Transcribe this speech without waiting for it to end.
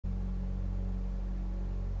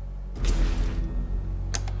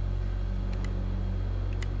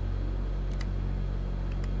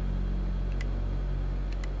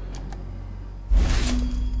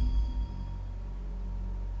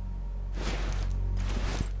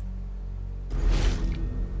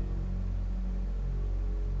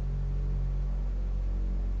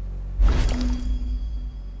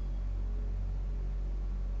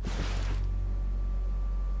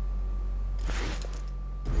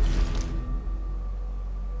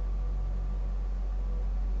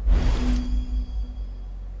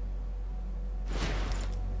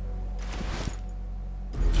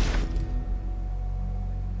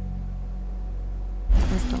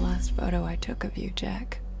the last photo I took of you,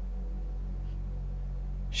 Jack.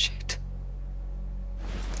 Shit.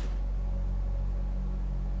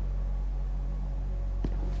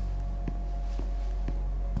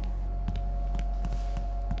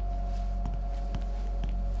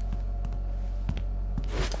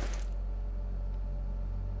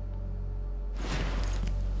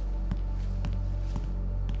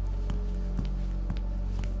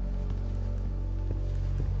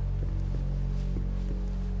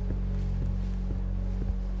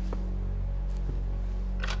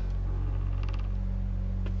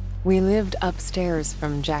 We lived upstairs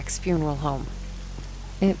from Jack's funeral home.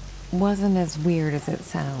 It wasn't as weird as it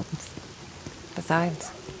sounds. Besides,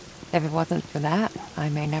 if it wasn't for that, I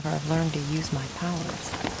may never have learned to use my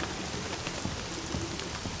powers.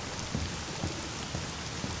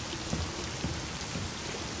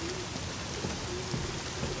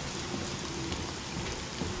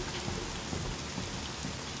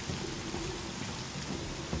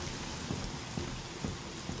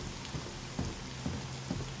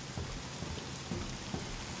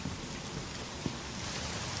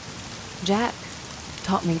 Jack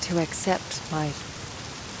taught me to accept my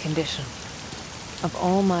condition. Of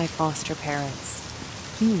all my foster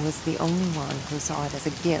parents, he was the only one who saw it as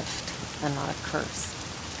a gift and not a curse.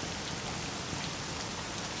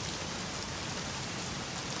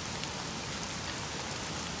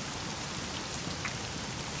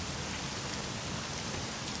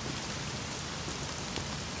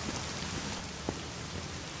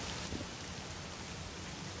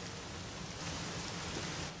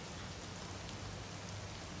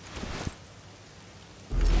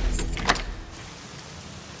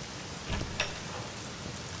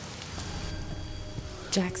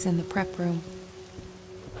 Jack's in the prep room.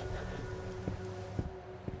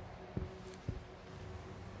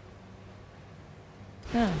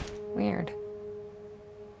 Oh, weird.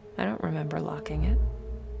 I don't remember locking it.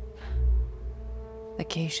 The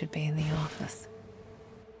key should be in the office.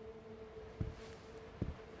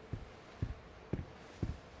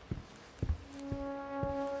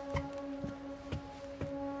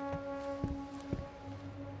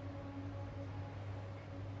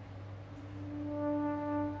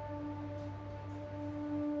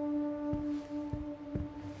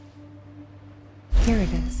 Here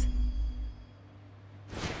it is.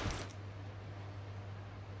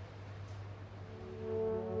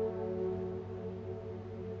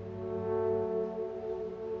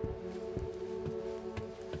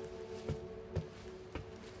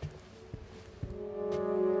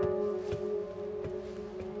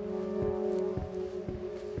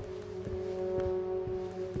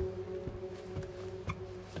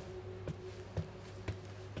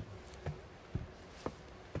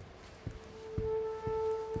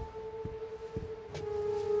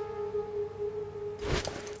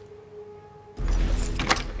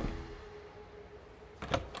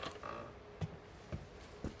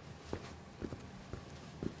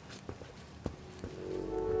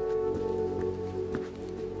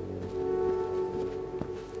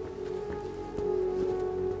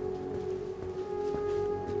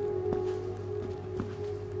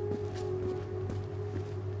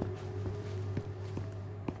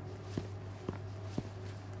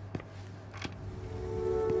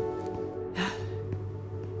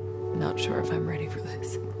 Not sure if I'm ready for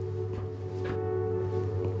this.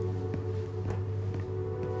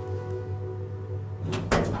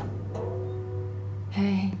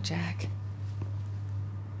 Hey, Jack.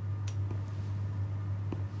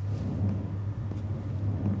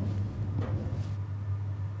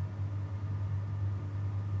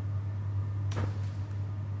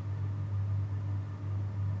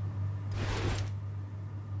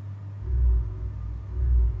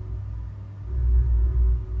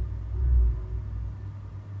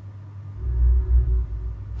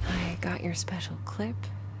 Got your special clip?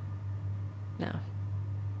 No.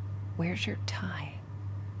 Where's your tie?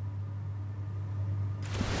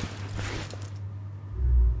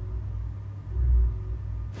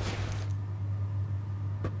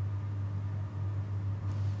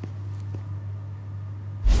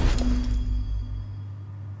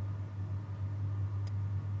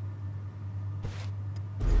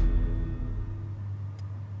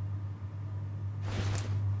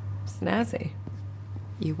 Snazzy.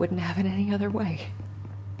 You wouldn't have it any other way.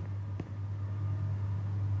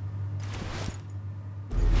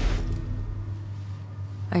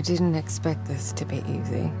 I didn't expect this to be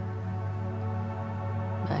easy.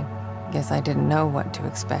 I guess I didn't know what to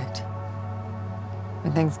expect.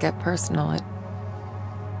 When things get personal, it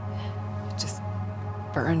just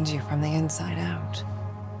burns you from the inside out.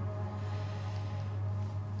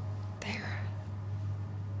 There.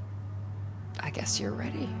 guess you're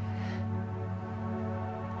ready.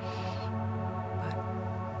 But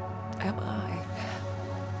am I?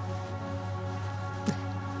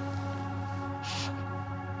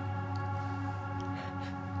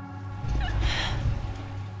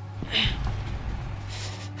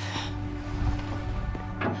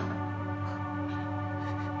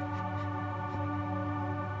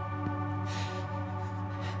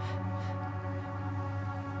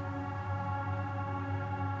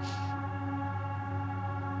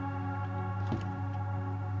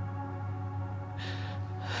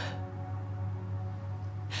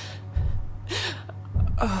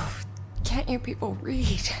 Oh, can't you people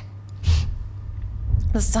read?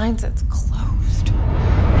 The sign says closed.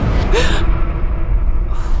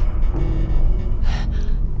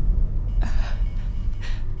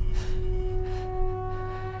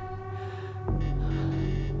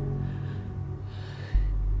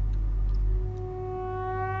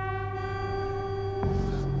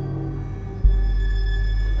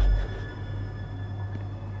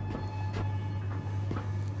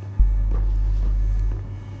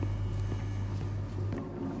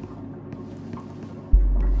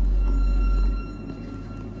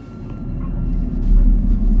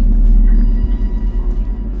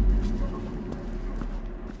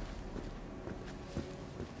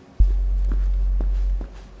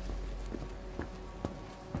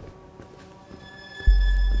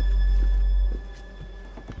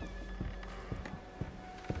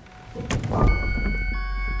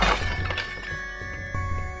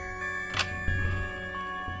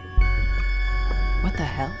 What the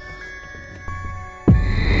hell?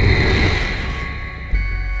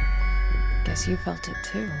 Guess you felt it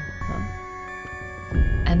too, huh?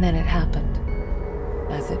 And then it happened,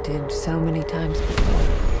 as it did so many times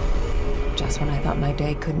before, just when I thought my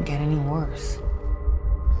day couldn't get any worse.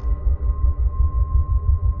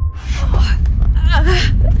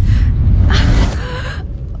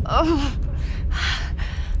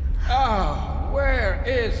 Oh, where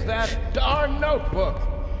is that darn notebook?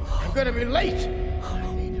 I'm gonna be late.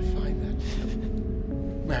 I need to find that.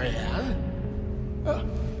 Marianne?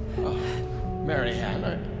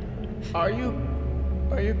 Marianne, are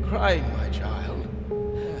you crying, my child?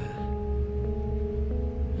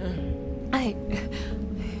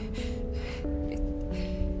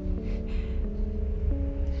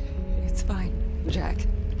 It's fine, Jack.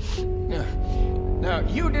 Now,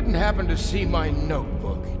 you didn't happen to see my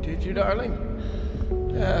notebook, did you, darling?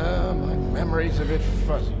 My memory's a bit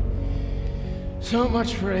fuzzy. So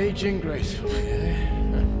much for aging gracefully, eh?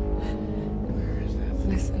 Where is that thing?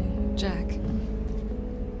 Listen, Jack.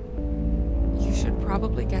 You should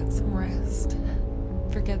probably get some rest.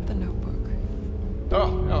 Forget the notebook. Oh,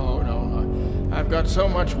 no. I've got so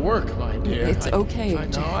much work, my dear. It's okay, I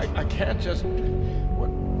know, Jack. I can't just... What?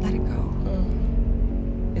 Let it go.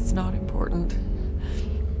 It's not important.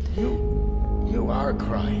 You are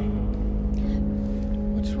crying.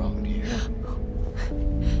 What's wrong, dear?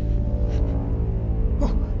 Oh,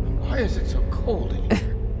 why is it so cold in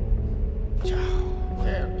here? Child,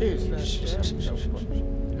 where is that damn notebook?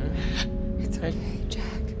 It's okay,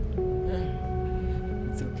 Jack.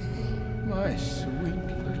 It's okay. My sweet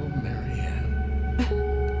little Marianne.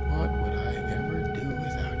 What would I ever do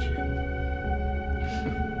without you?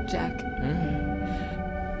 Jack.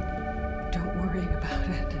 Don't worry about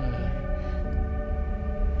it.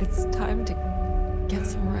 It's time to get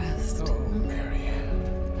some rest. Oh, Marianne.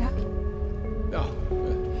 Yeah? Oh,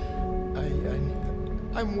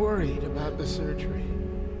 I'm worried about the surgery.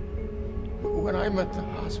 When I'm at the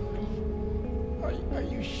hospital, are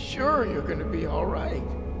you sure you're going to be all right?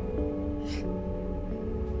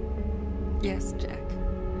 Yes, Jack.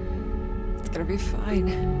 It's gonna be fine.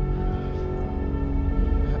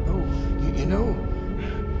 You know,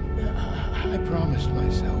 I promised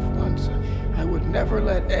myself once I would never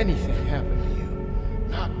let anything happen to you.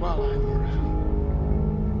 Not while I'm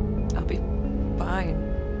around. I'll be fine.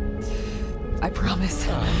 I promise.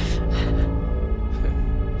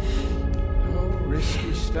 No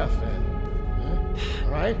risky stuff, then. Huh?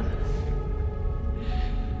 All right?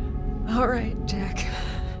 All right, Jack.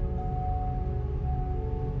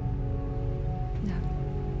 Now,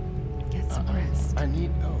 get some rest. I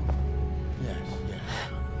need... Oh, yes.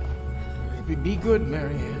 Be good,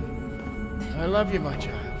 Marianne. I love you, my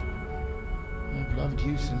child. I've loved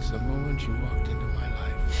you since the moment you walked into my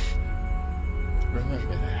life.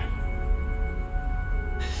 Remember that.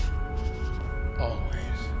 Always.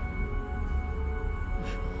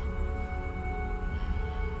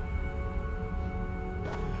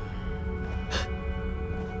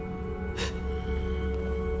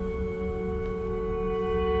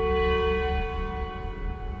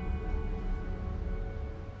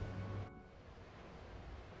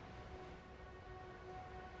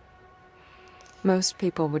 Most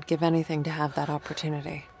people would give anything to have that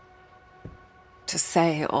opportunity. To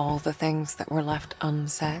say all the things that were left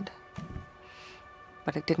unsaid.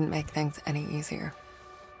 But it didn't make things any easier.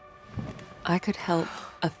 I could help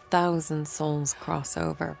 1,000 souls cross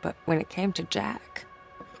over, but when it came to Jack,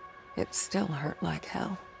 it still hurt like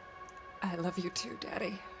hell. I love you too,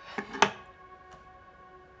 Daddy.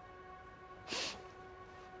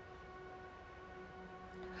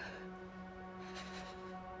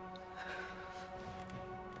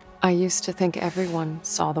 I used to think everyone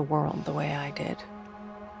saw the world the way I did.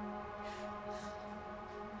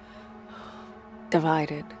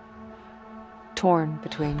 Divided. Torn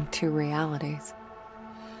between two realities.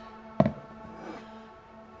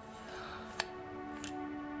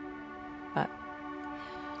 But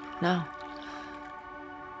no.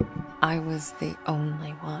 I was the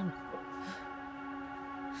only one.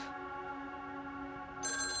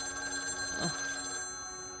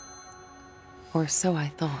 Or so I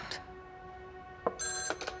thought.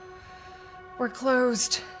 We're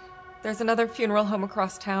closed. There's another funeral home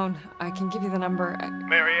across town. I can give you the number.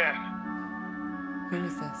 Marianne. Who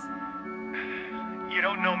is this? You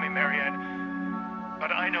don't know me, Marianne,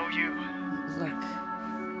 but I know you. Look,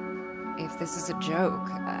 if this is a joke...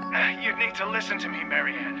 You need to listen to me,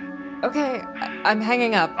 Marianne. Okay, I'm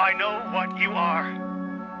hanging up. I know what you are.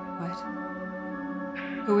 What?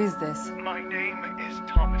 Who is this? My name is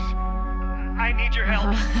Thomas. I need your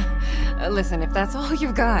help. Listen, if that's all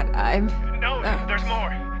you've got, I'm... No, there's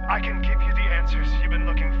more. I can give you the answers you've been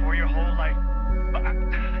looking for your whole life. But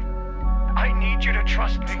I need you to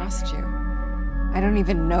trust me. Trust you? I don't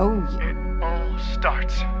even know you. It all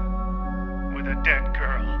starts with a dead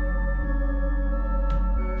girl.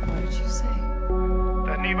 What did you say?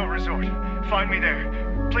 The Neva Resort. Find me there.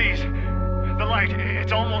 Please. The light,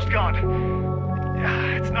 it's almost gone.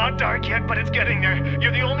 It's not dark yet, but it's getting there.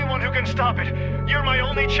 You're the only one who can stop it. You're my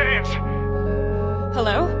only chance.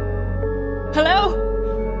 Hello? Hello?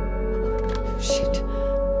 Shit.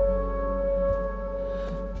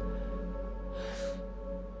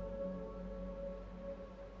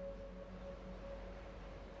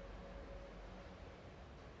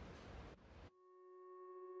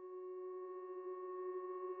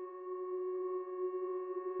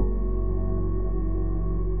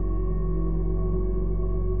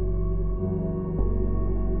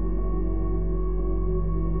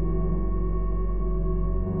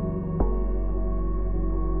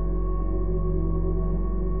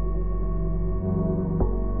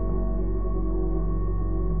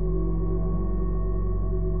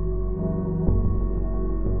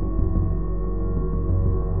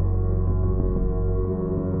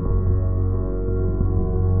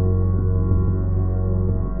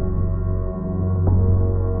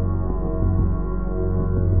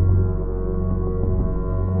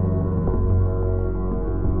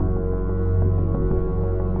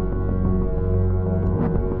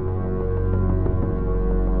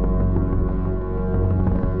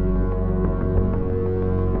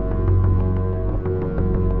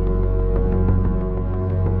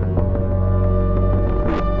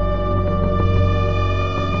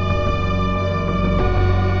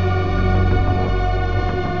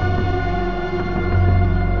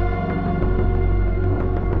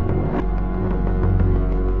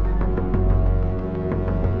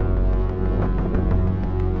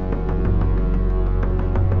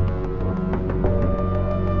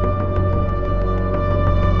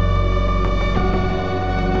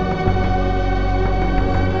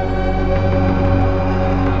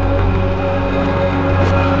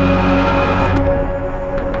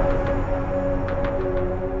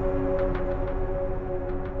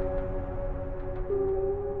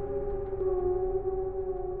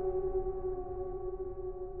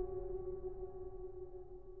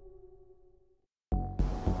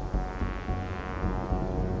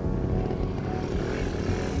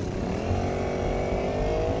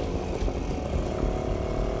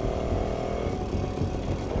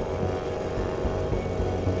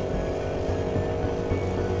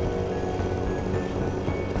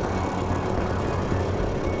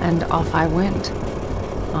 And off I went,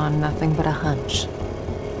 on nothing but a hunch.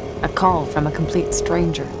 A call from a complete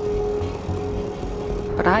stranger.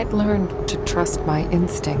 But I'd learned to trust my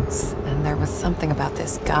instincts, and there was something about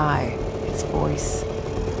this guy, his voice.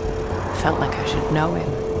 Felt like I should know him.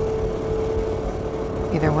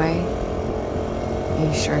 Either way,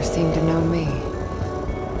 he sure seemed to know me.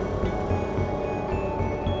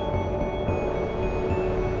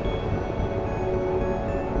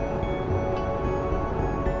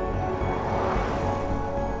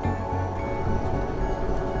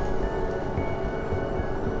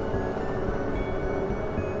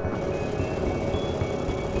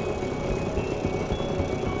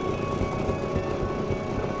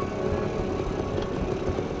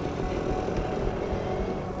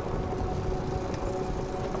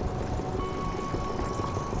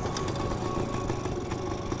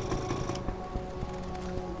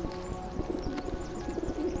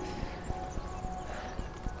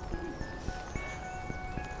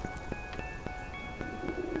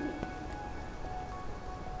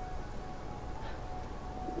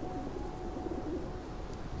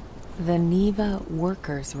 The Neva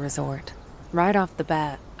Workers Resort. Right off the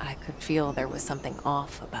bat, I could feel there was something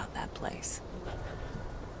off about that place.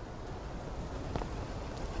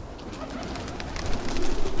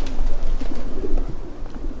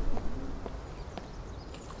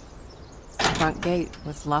 The front gate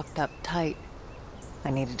was locked up tight. I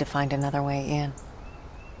needed to find another way in.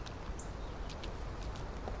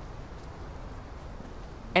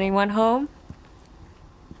 Anyone home?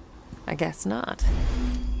 I guess not.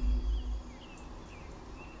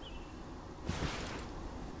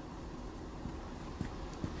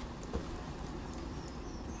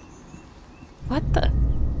 What the?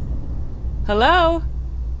 Hello?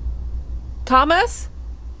 Thomas?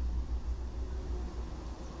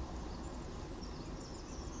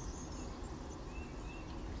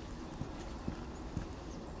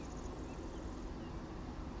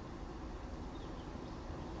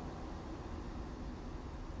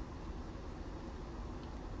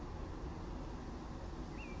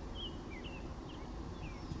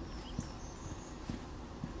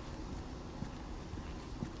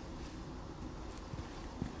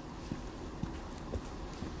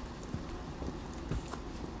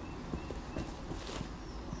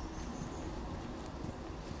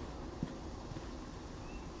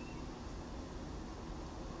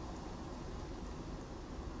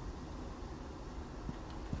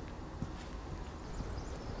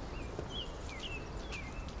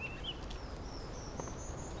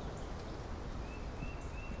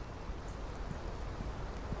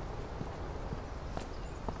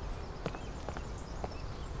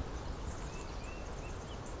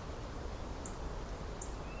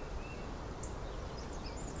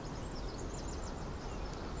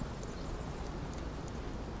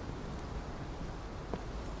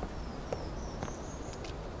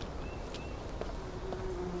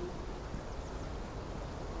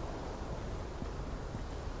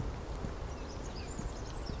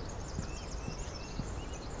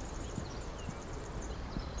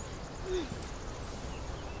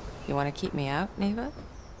 You want to keep me out, Neva?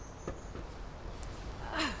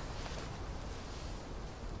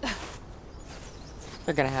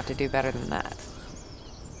 We're gonna have to do better than that.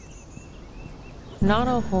 Not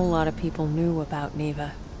a whole lot of people knew about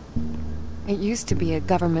Neva. It used to be a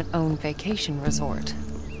government-owned vacation resort.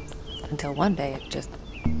 Until one day it just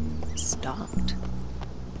stopped.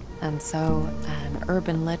 And so an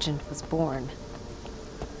urban legend was born.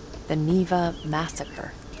 The Neva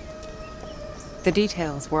Massacre. The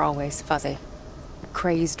details were always fuzzy.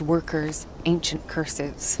 Crazed workers, ancient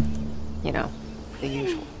curses. You know, the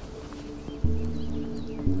usual.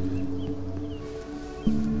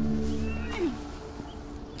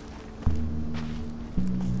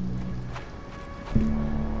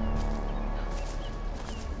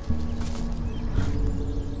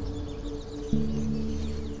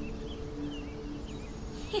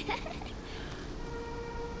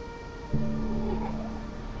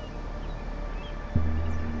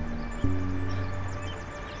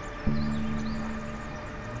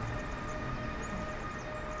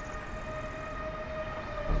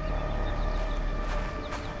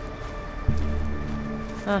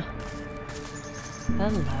 Huh.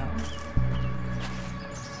 Hello.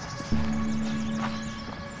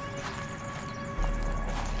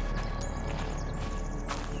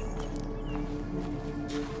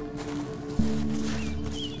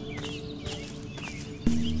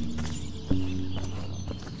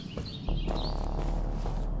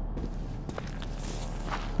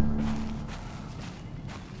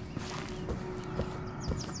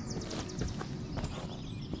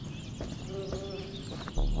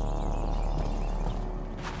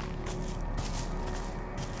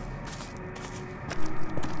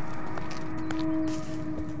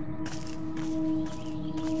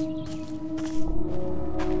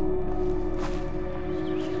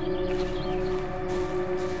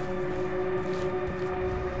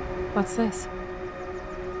 What's this?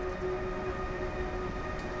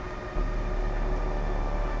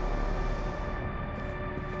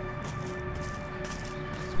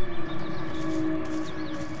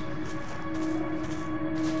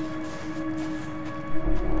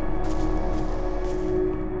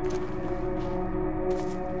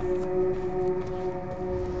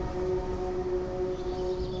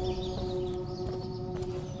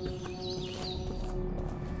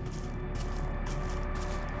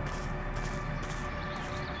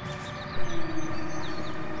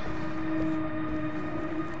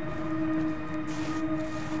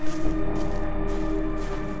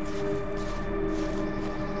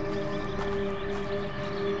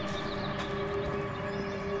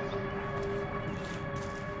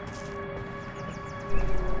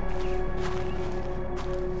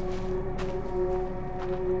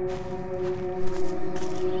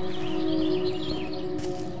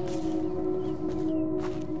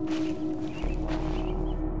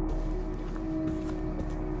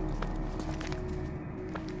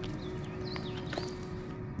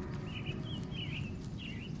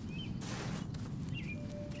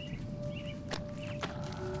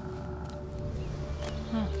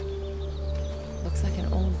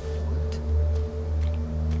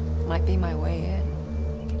 Might be my way in.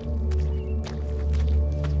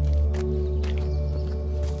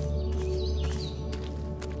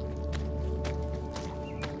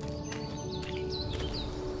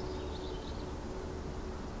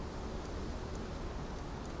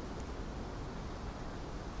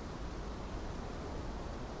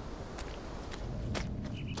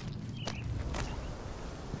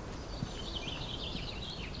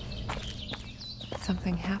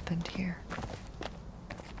 Something happened here.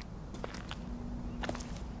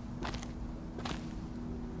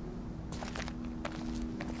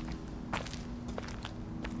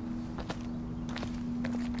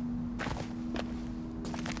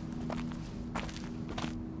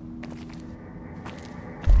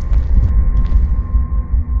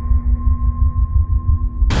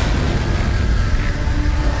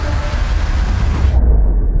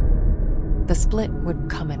 The split would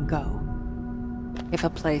come and go. If a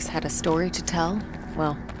place had a story to tell,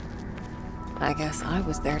 well, I guess I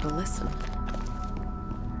was there to listen.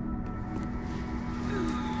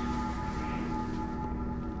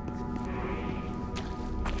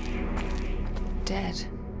 Dead.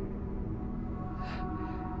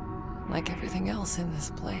 Like everything else in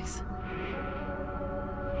this place.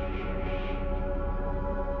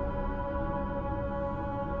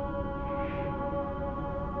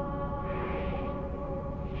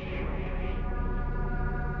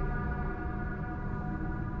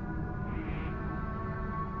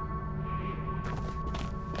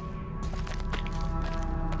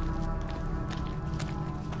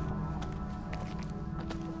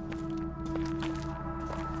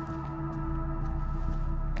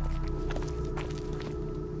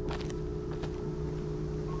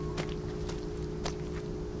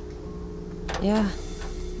 Yeah,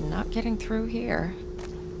 not getting through here.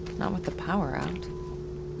 Not with the power out.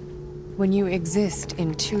 When you exist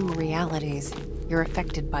in two realities, you're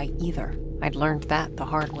affected by either. I'd learned that the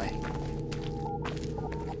hard way.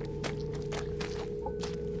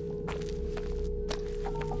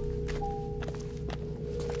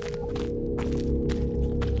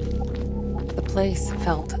 The place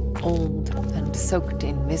felt old and soaked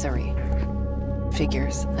in misery.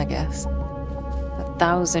 Figures, I guess.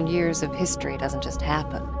 1,000 years of history doesn't just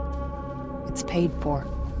happen. It's paid for.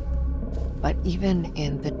 But even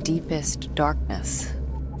in the deepest darkness,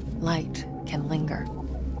 light can linger.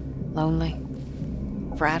 Lonely,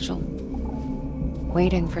 fragile,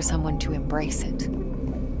 waiting for someone to embrace it.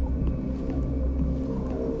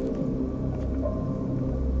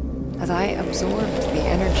 As I absorbed the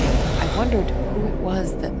energy, I wondered who it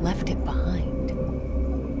was that left it behind.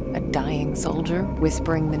 A dying soldier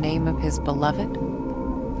whispering the name of his beloved?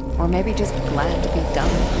 Or maybe just glad to be done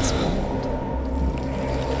with this world.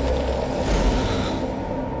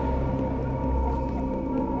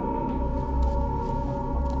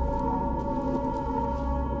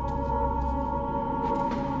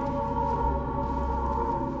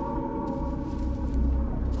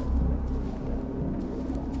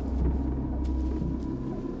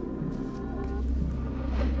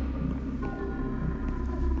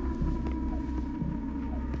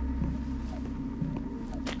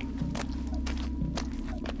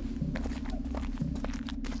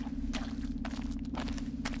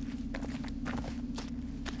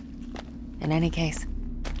 In any case,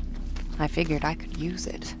 I figured I could use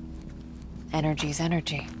it. Energy's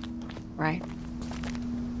energy, right?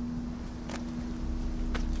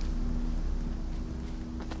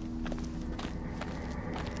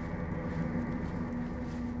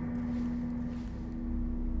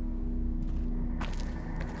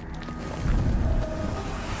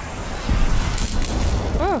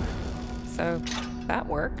 Oh, so that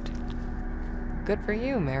worked. Good for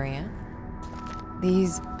you, Marianne.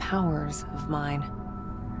 These powers of mine,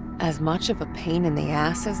 as much of a pain in the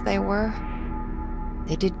ass as they were,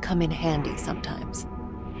 they did come in handy sometimes.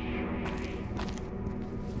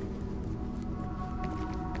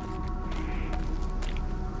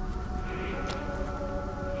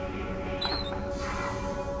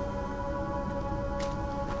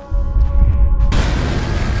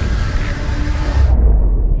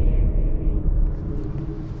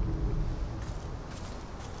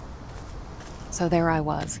 So there I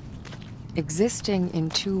was, existing in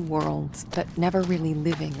two worlds, but never really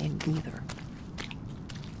living in either.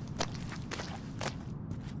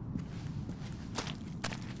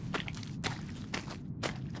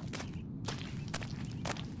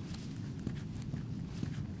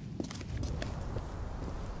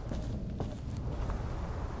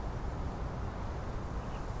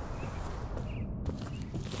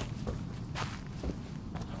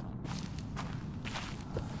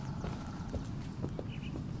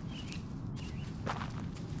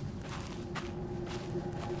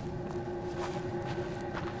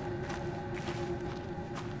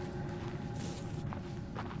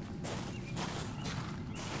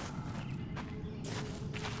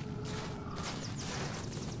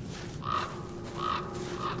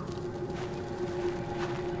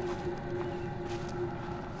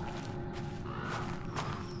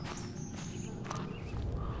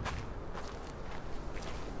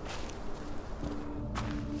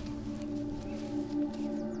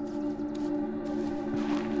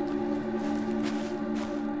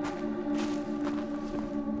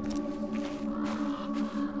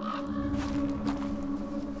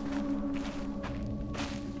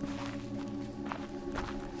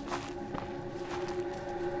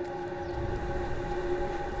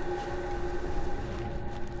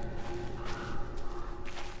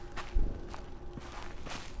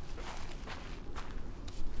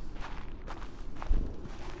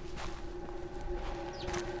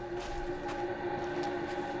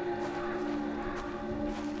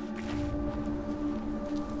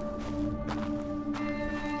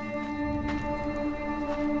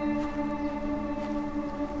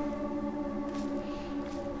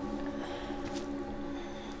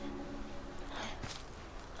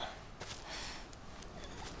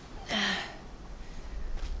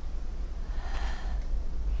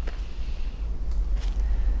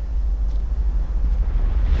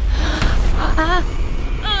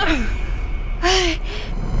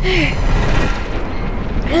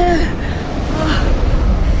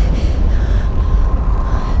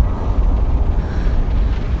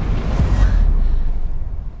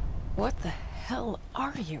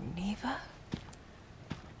 you Neva?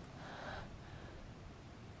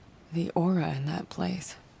 The aura in that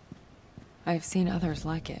place. I've seen others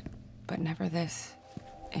like it, but never this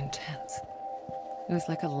intense. It was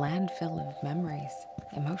like a landfill of memories,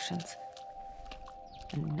 emotions,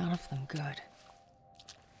 and none of them good.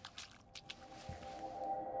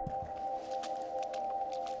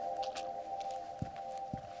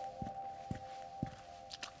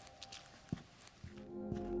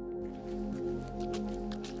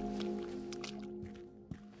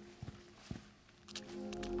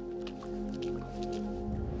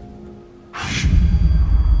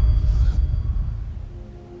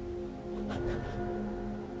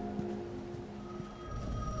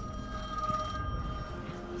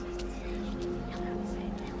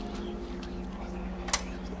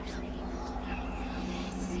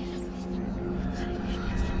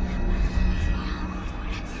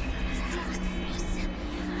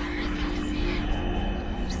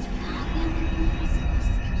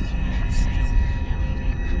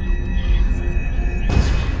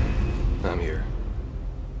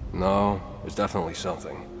 No, there's definitely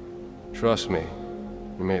something. Trust me,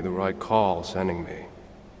 you made the right call sending me.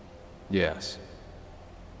 Yes.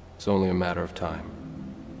 It's only a matter of time.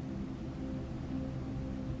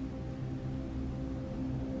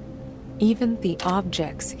 Even the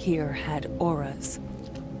objects here had auras.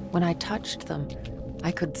 When I touched them,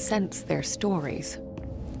 I could sense their stories.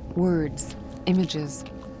 Words, images,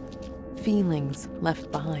 feelings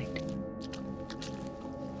left behind.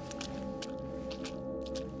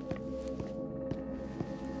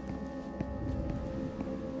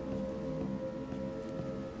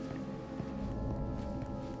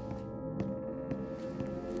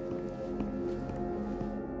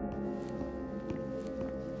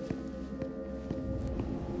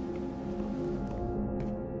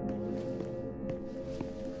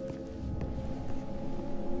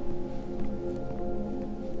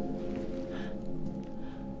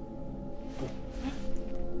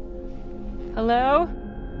 Hello?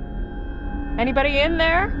 Anybody in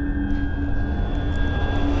there?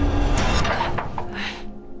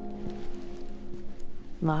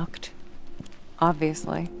 Locked.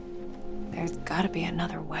 Obviously. There's gotta be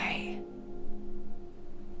another way.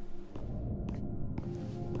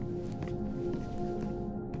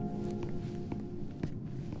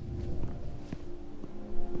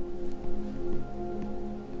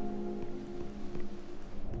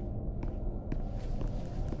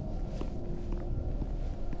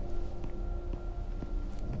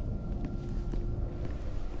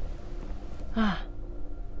 Ah.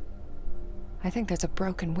 I think there's a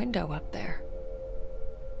broken window up there.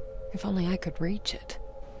 If only I could reach it.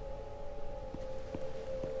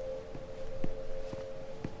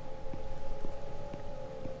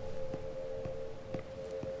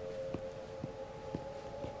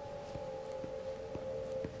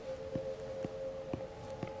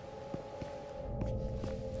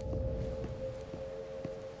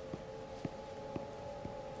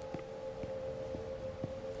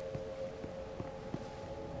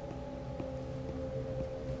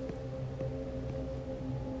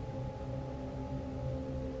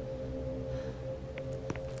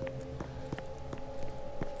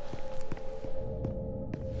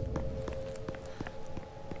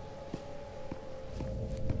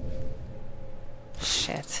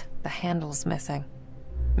 Shit, the handle's missing.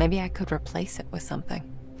 Maybe I could replace it with something.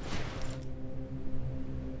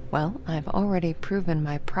 Well, I've already proven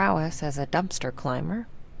my prowess as a dumpster climber.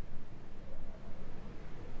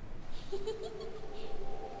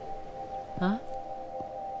 Huh?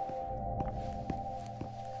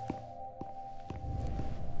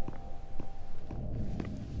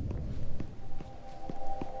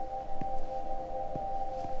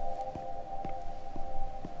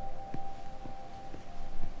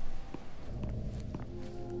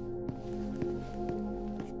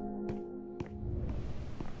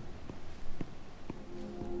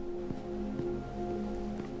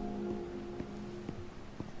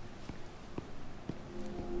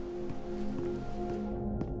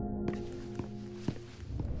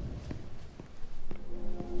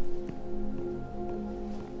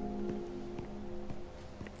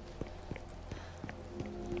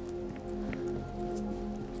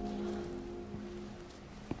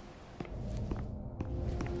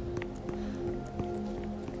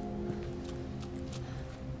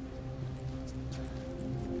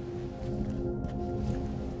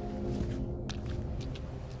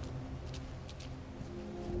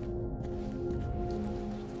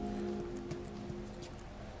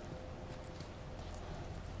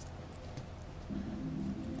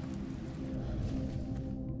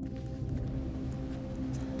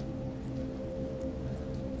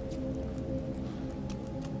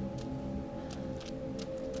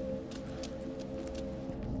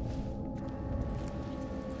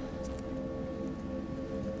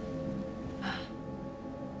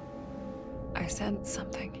 I sense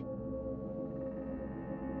something.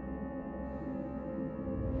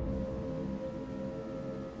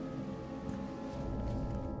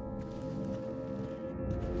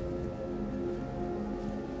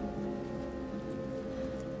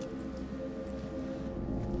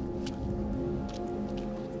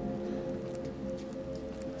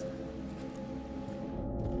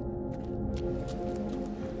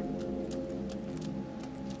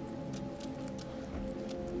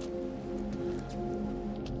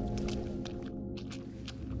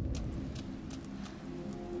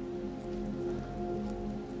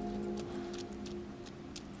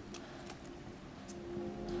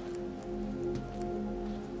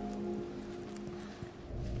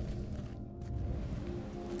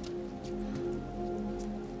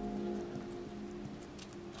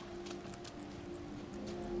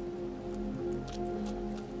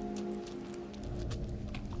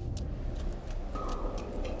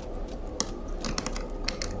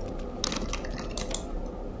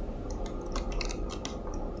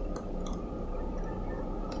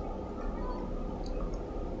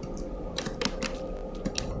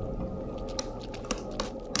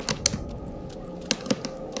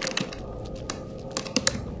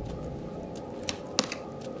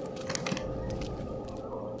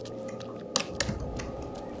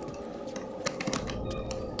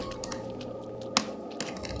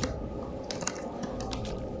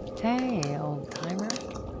 Hey, old-timer.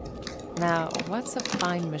 Now, what's a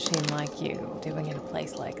fine machine like you doing in a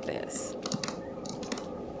place like this?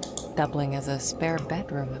 Doubling as a spare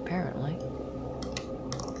bedroom, apparently.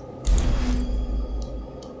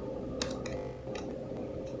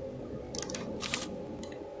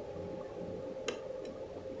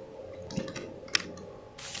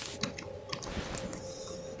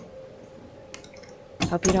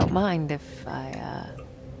 Hope you don't mind if I,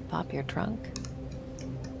 pop your trunk?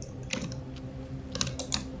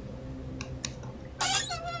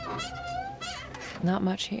 Not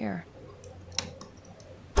much here.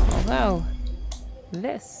 Although,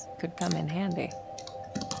 this could come in handy.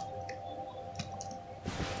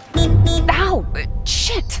 Ow!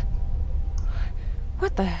 Shit!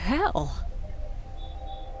 What the hell?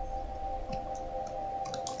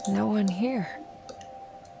 No one here.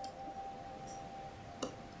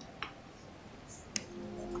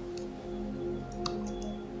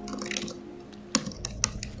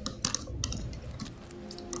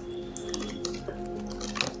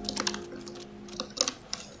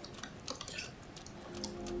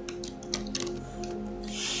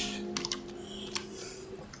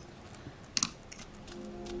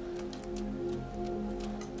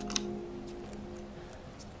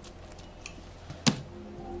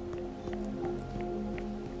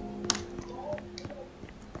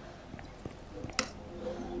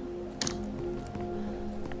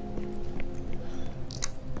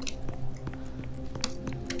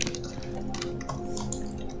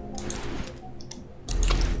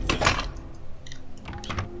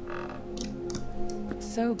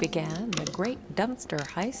 So began the great dumpster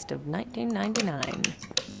heist of 1999.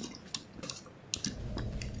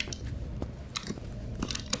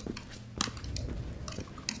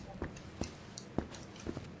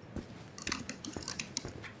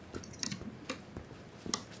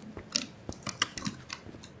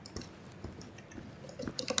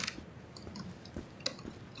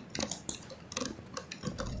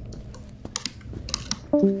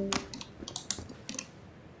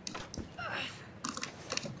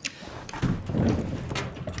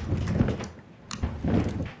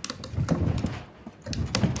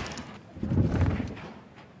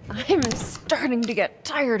 I'm starting to get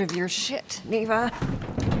tired of your shit, Neva.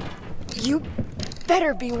 You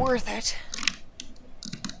better be worth it.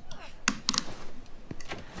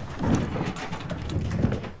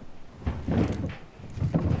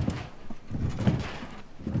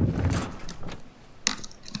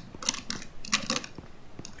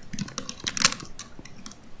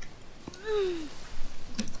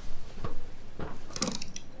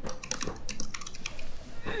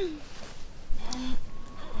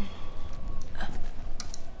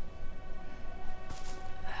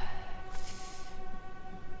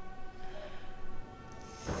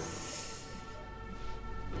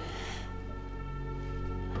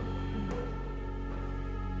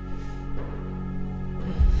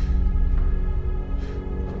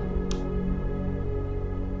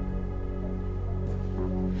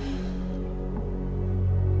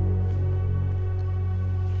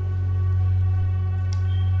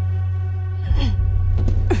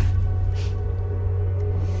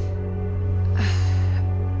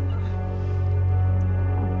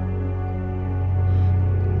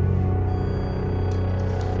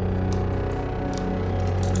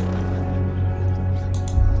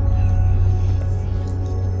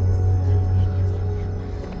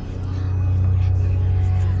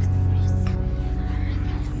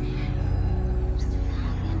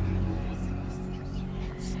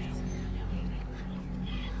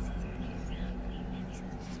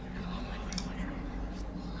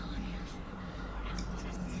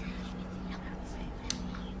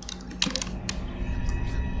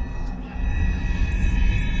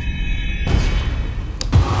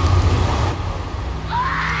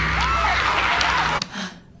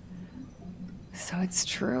 It's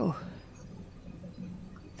true.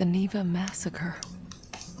 The Neva massacre.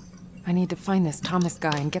 I need to find this Thomas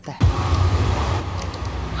guy and get the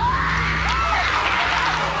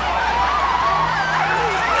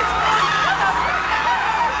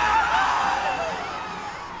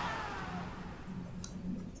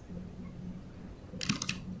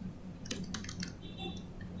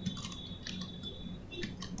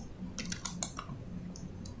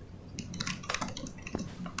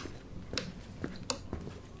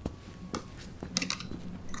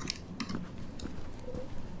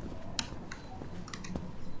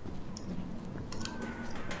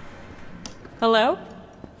Hello?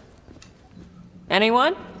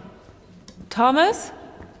 Anyone? Thomas?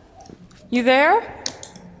 You there?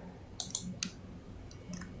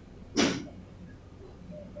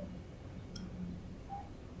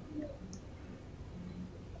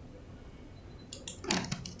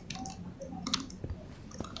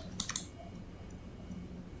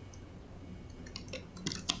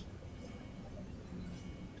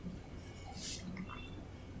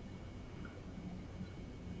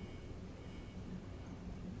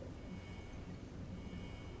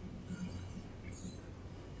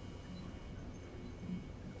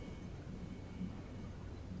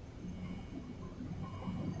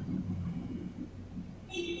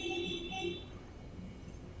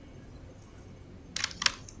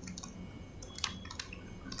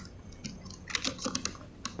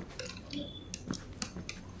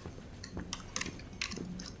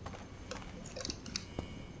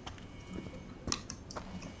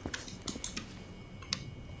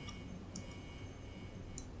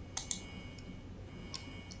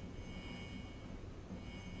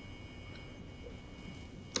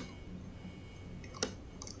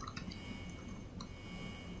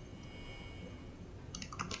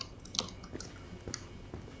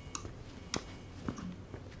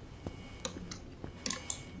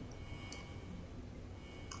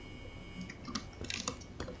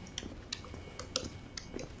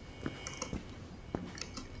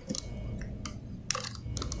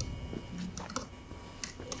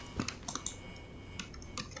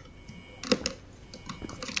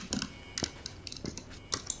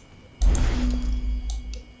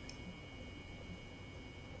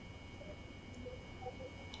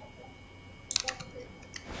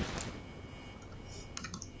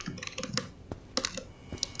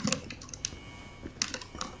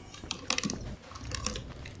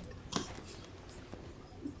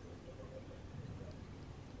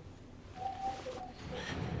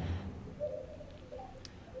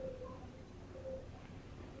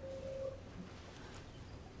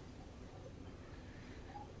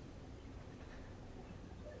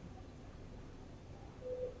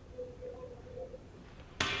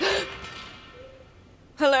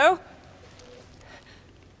 Hello?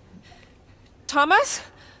 Thomas?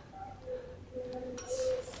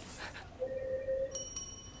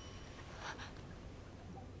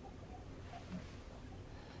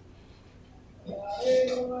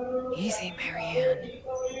 Easy, Marianne.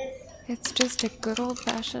 It's just a good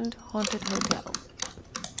old-fashioned haunted hotel.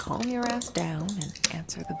 Calm your ass down and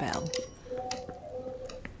answer the bell.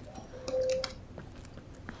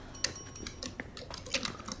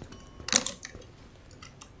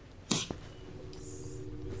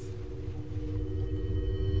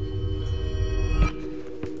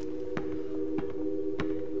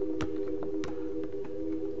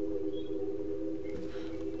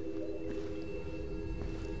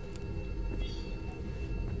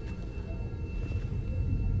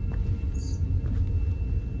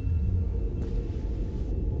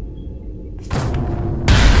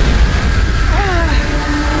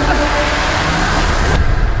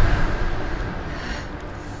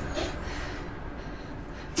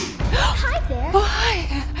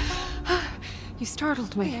 You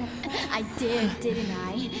startled me. I did, didn't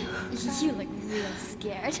I? You look real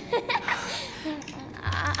scared.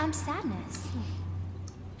 I'm Sadness.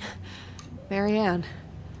 Marianne.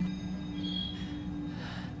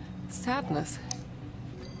 Sadness.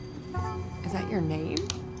 Is that your name?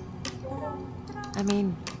 I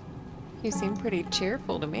mean, you seem pretty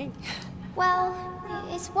cheerful to me. Well,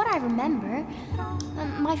 it's what I remember.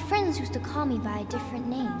 My friends used to call me by a different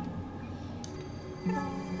name.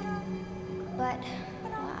 But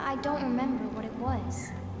I don't remember what it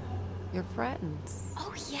was. Your friends?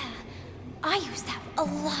 Oh yeah, I used to have a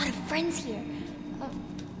lot of friends here.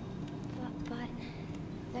 But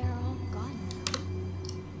they're all gone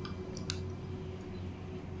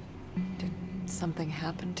now. Did something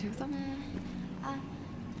happen to them?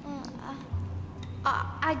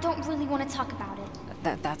 I don't really want to talk about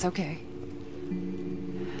it. That's okay.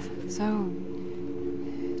 So,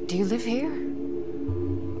 do you live here?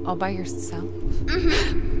 All by yourself?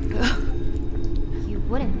 You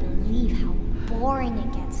wouldn't believe how boring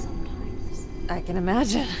it gets sometimes. I can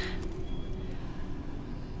imagine.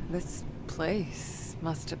 This place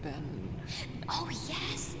must have been... Oh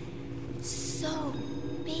yes, so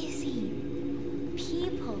busy.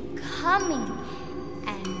 People coming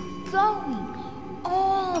and going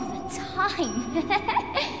all the time.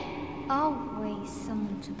 Always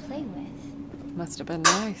someone to play with. Must have been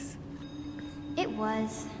nice. It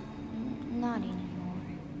was. Not anymore.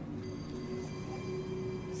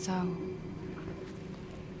 So...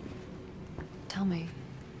 Tell me,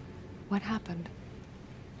 what happened?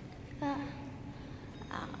 I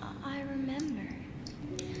remember.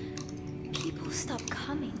 People stopped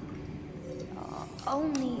coming.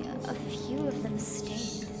 Only a few of them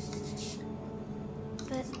stayed.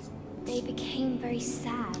 But they became very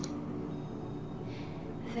sad.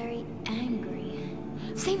 Very angry.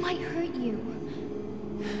 They might hurt you.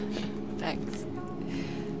 Thanks.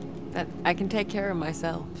 But I can take care of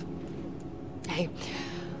myself. Hey,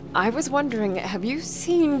 I was wondering, have you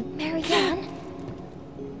seen... Marianne?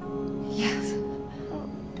 Yes.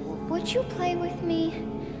 Would you play with me?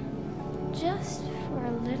 Just for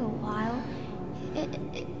a little while.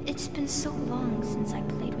 It's been so long since I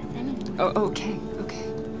played with anyone. Oh, okay.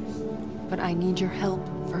 But I need your help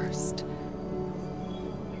first.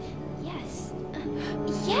 Yes.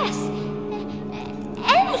 Yes!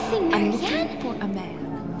 Anything, I'm Marianne! looking for a man.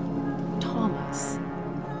 Thomas.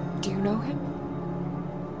 Do you know him?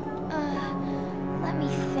 Let me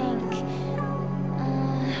think.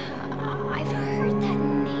 I've heard that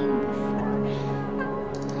name before.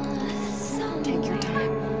 Somewhere. Take your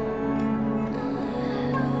time.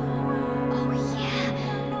 Oh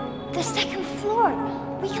yeah. The second floor.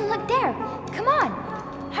 We can look there. Come on.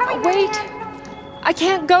 Hurry, Wait! Marianne. I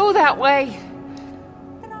can't go that way!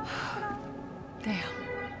 Damn.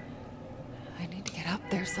 I need to get up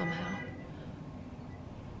there somehow.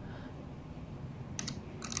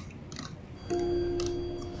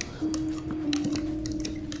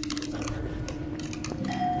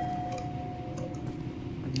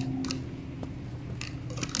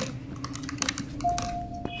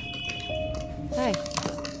 Hey.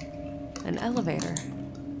 An elevator.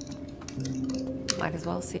 Might as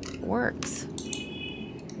well see if it works.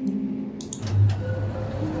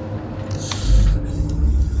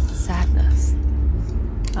 Sadness.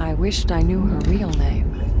 I wished I knew her real name.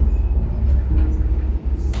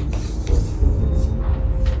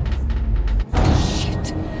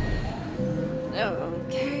 Shit.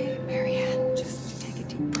 Okay, Marianne, just take a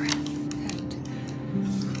deep breath and...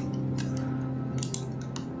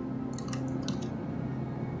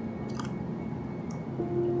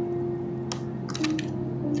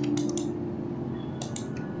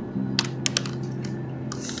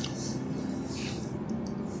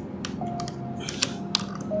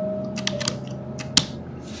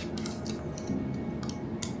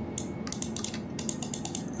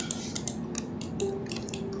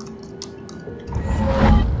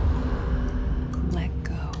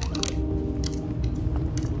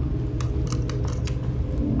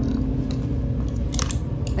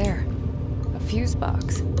 fuse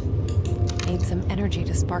box. Need some energy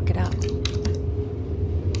to spark it up.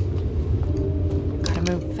 Gotta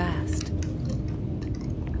move fast.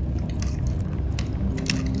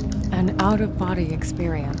 An out-of-body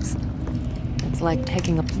experience. It's like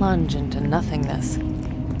taking a plunge into nothingness.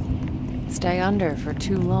 Stay under for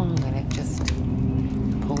too long and it just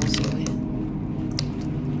pulls you in.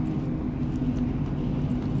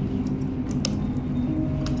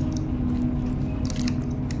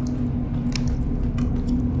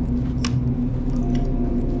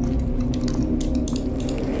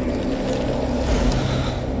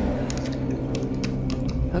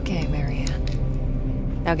 Okay, Marianne.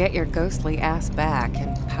 Now get your ghostly ass back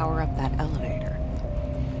and power up that elevator.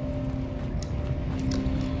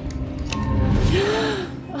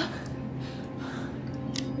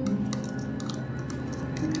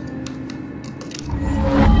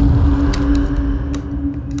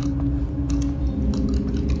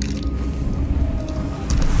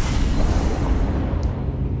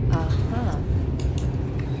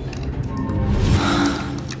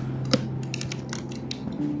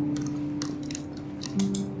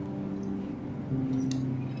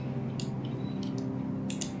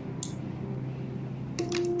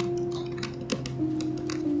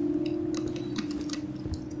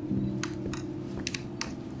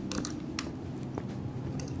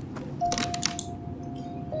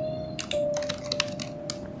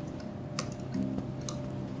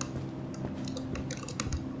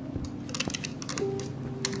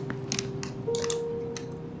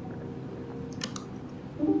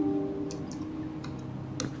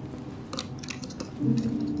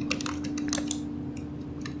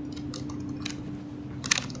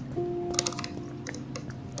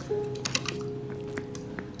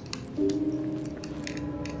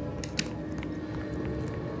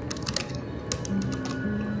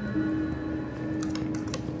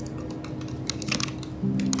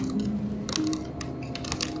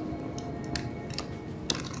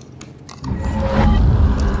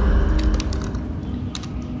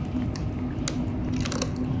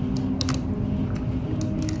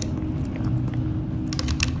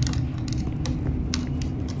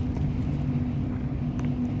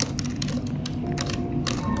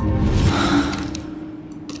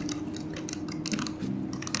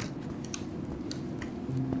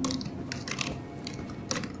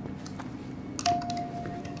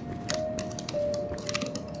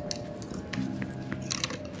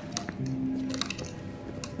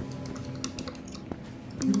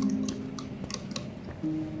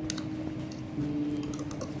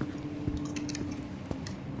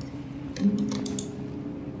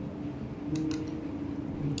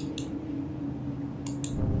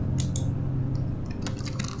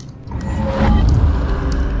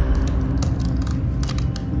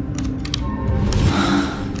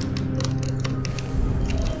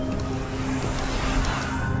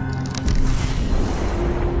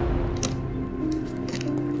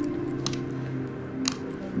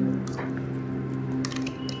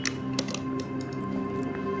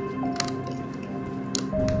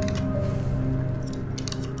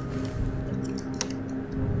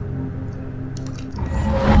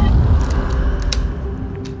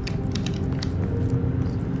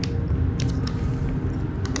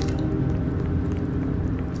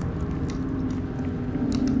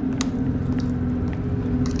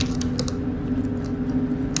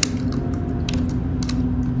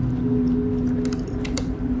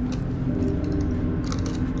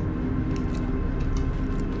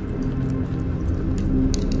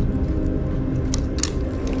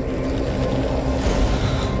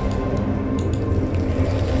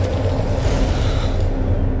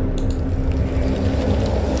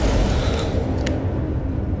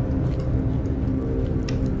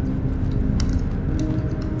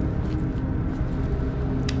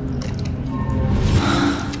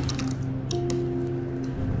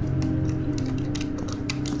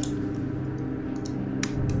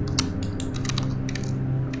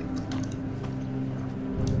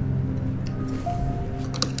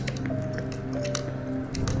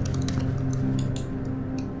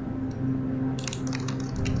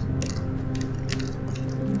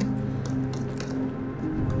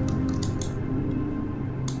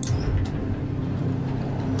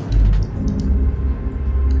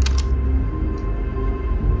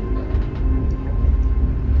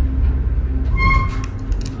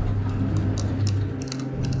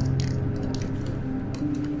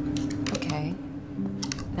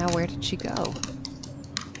 Where did she go?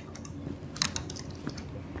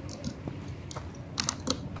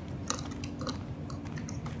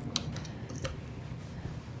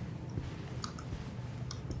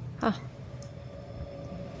 Huh.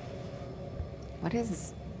 What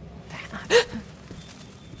is that?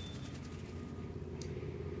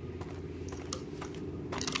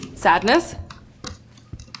 Sadness?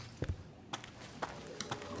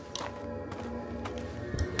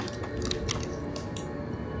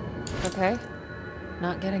 Okay.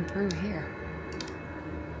 Not getting through here.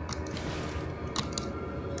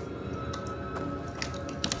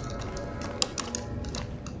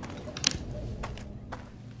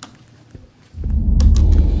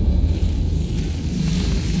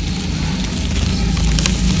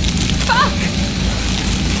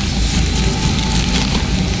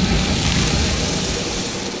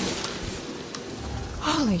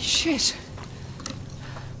 Holy shit.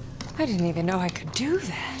 I didn't even know I could do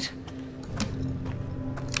that.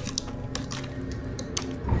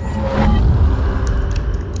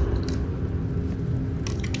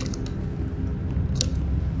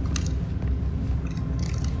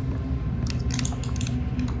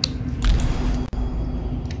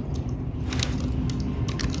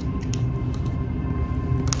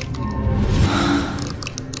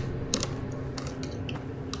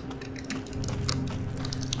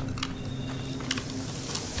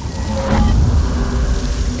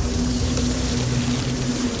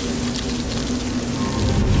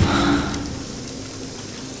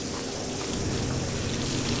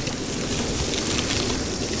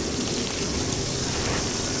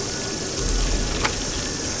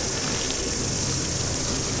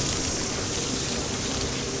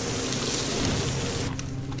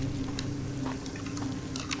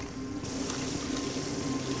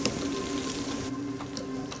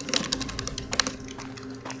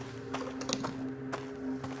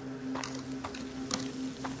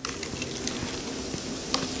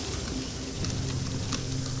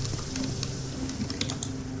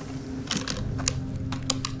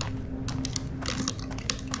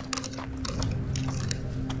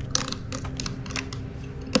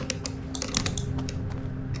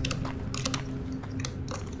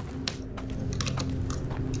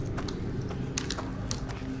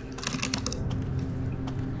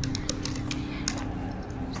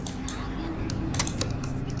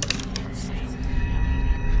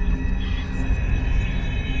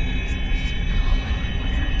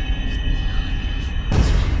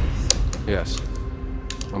 Yes.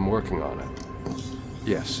 I'm working on it.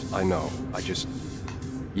 Yes, I know.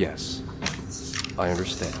 Yes. I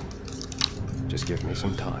understand. Just give me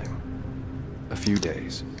some time. A few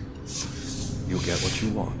days. You'll get what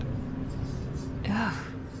you want. Ugh,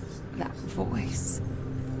 that voice.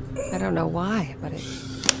 I don't know why, but it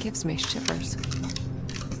gives me shivers.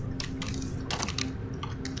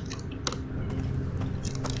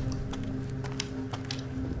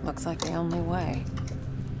 Looks like the only way.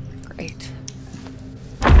 Great.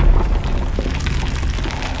 What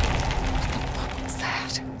was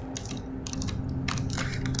that?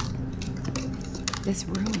 This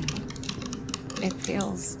room, it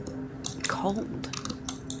feels cold.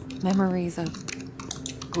 Memories of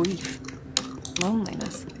grief,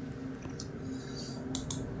 loneliness.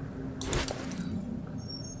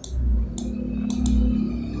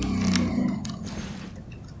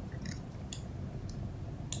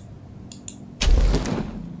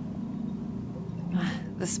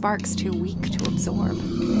 The spark's too weak to absorb.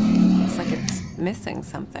 It's like it's missing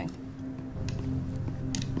something.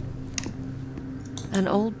 An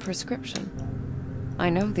old prescription.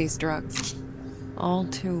 I know these drugs all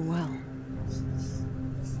too well.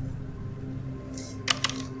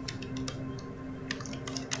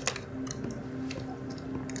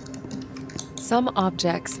 Some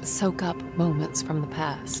objects soak up moments from the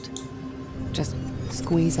past. Just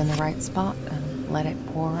squeeze in the right spot and let it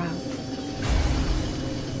pour out.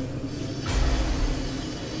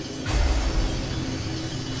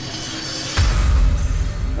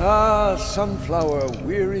 Ah, sunflower,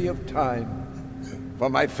 weary of time. For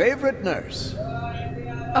my favorite nurse.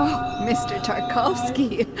 Oh, Mr.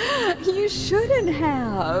 Tarkovsky, you shouldn't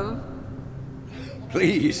have.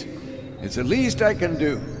 Please, it's the least I can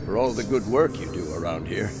do for all the good work you do around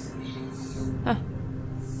here. Huh.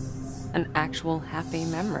 An actual happy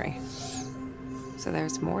memory. So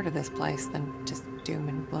there's more to this place than just doom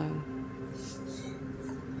and gloom.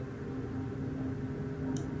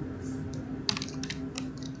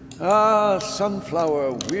 Ah,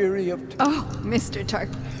 sunflower, weary of time. Oh, Mr. Tark...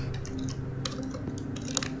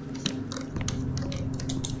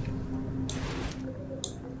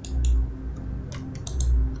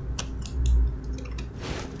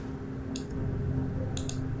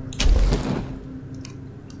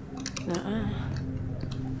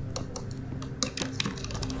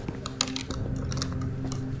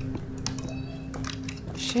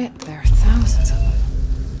 Shit, there are thousands of them.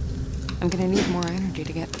 I'm gonna need more energy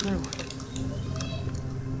to get through.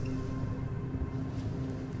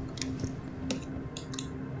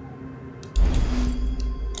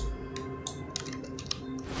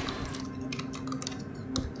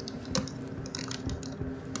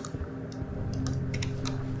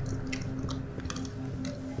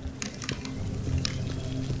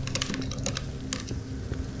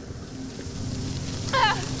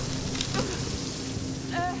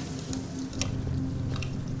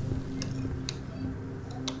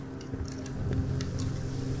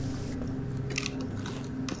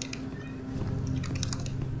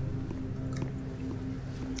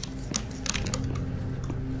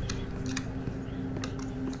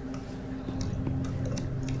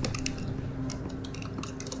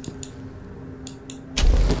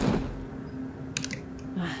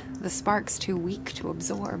 The spark's too weak to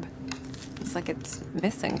absorb. It's like it's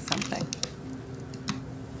missing something.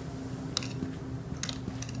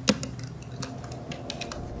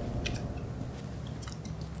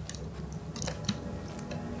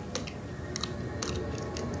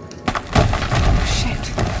 Oh shit!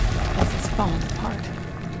 This is falling apart.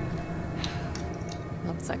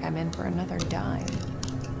 Looks like I'm in for another dive.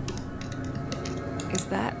 Is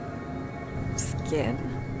that skin?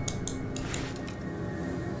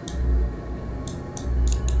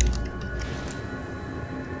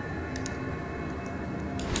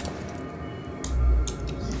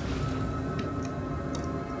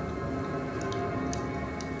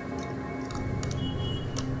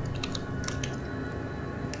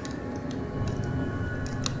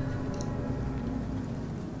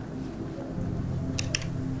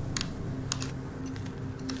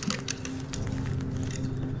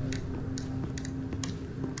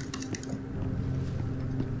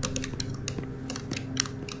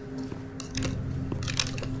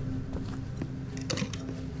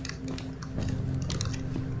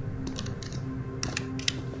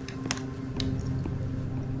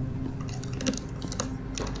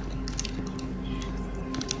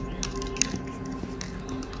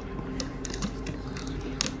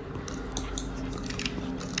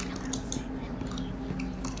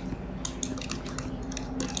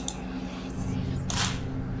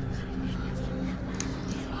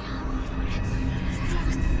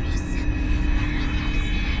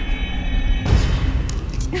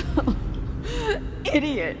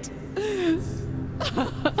 Idiot.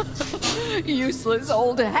 Useless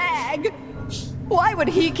old hag. Why would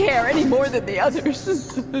he care any more than the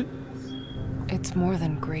others? It's more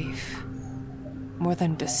than grief. More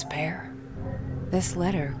than despair. This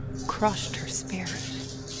letter crushed her spirit.